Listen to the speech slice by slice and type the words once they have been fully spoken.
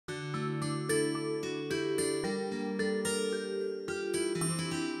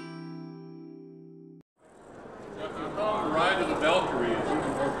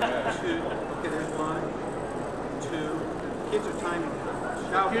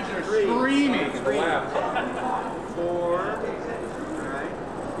kids are screaming. 4. Alright.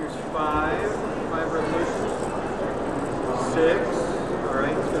 Here's 5 revolutions. 6.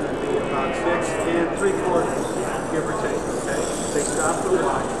 Alright, it's going to be about 6 and 3/4, give or take. Okay. They stop the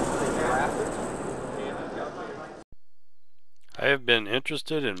watch. They graph it. I have been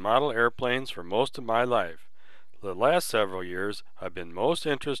interested in model airplanes for most of my life. The last several years, I've been most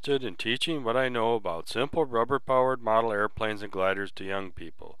interested in teaching what I know about simple rubber-powered model airplanes and gliders to young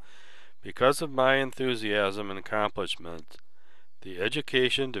people. Because of my enthusiasm and accomplishments, the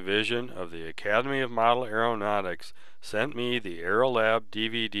Education Division of the Academy of Model Aeronautics sent me the AeroLab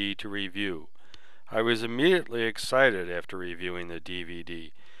DVD to review. I was immediately excited after reviewing the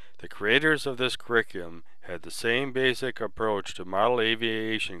DVD. The creators of this curriculum had the same basic approach to model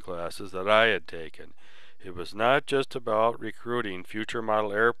aviation classes that I had taken. It was not just about recruiting future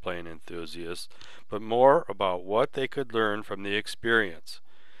model airplane enthusiasts, but more about what they could learn from the experience.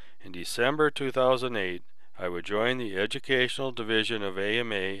 In December 2008, I would join the Educational Division of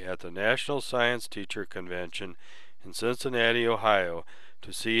AMA at the National Science Teacher Convention in Cincinnati, Ohio,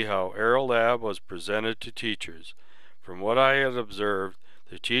 to see how AeroLab was presented to teachers. From what I had observed,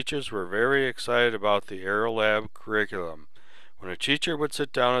 the teachers were very excited about the AeroLab curriculum. When a teacher would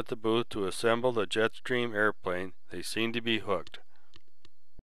sit down at the booth to assemble the Jetstream airplane, they seemed to be hooked.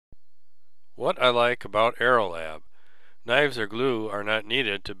 What I like about AeroLab: knives or glue are not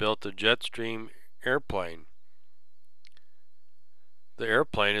needed to build the Jetstream airplane. The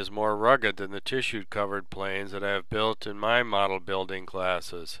airplane is more rugged than the tissue-covered planes that I have built in my model building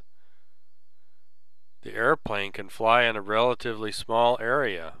classes. The airplane can fly in a relatively small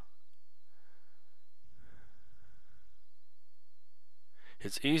area.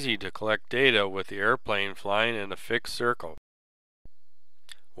 It's easy to collect data with the airplane flying in a fixed circle.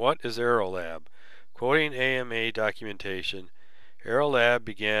 What is AeroLab? Quoting AMA documentation, AeroLab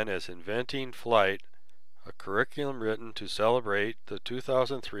began as Inventing Flight, a curriculum written to celebrate the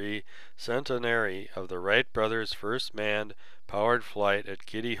 2003 centenary of the Wright brothers' first manned powered flight at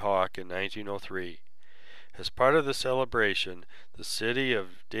Kitty Hawk in 1903. As part of the celebration, the city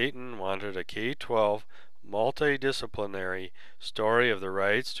of Dayton wanted a K-12 multidisciplinary story of the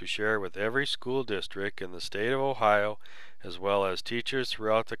Wrights to share with every school district in the state of Ohio, as well as teachers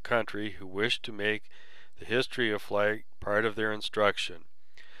throughout the country who wished to make the history of flight part of their instruction.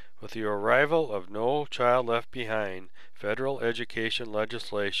 With the arrival of No Child Left Behind, federal education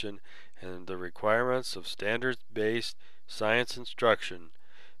legislation, and the requirements of standards-based science instruction,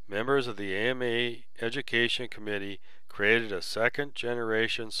 members of the AMA Education Committee created a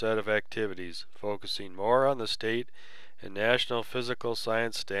second-generation set of activities focusing more on the state and national physical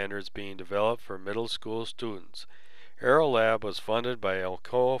science standards being developed for middle school students. AeroLab was funded by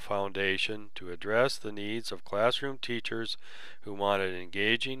Alcoa Foundation to address the needs of classroom teachers who wanted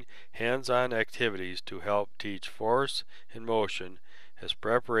engaging, hands-on activities to help teach force and motion as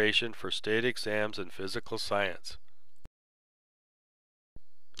preparation for state exams in physical science.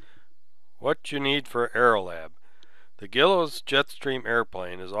 What you need for AeroLab. The Gillows Jetstream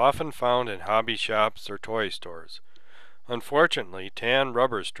airplane is often found in hobby shops or toy stores. Unfortunately, tan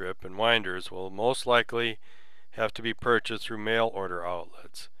rubber strip and winders will most likely have to be purchased through mail order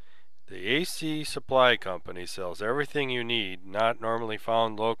outlets. The AC Supply Company sells everything you need not normally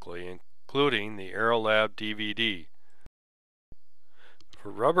found locally, including the AeroLab DVD. For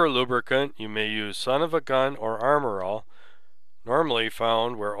rubber lubricant, you may use son-of-a-gun or Armorall, normally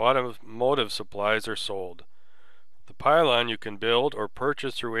found where automotive supplies are sold. The pylon you can build or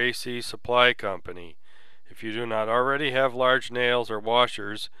purchase through AC Supply Company. If you do not already have large nails or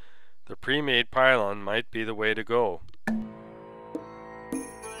washers, the pre-made pylon might be the way to go.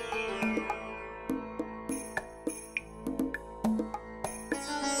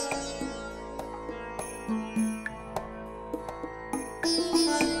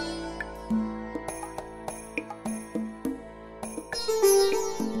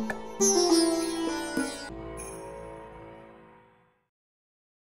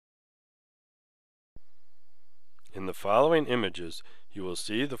 In the following images, you will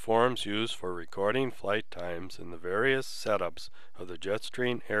see the forms used for recording flight times in the various setups of the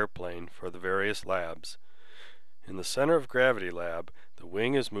Jetstream airplane for the various labs. In the center of gravity lab, the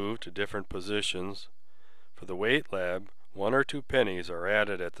wing is moved to different positions. For the weight lab, 1 or 2 pennies are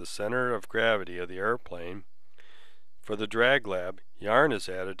added at the center of gravity of the airplane. For the drag lab, yarn is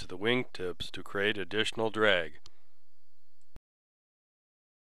added to the wing tips to create additional drag.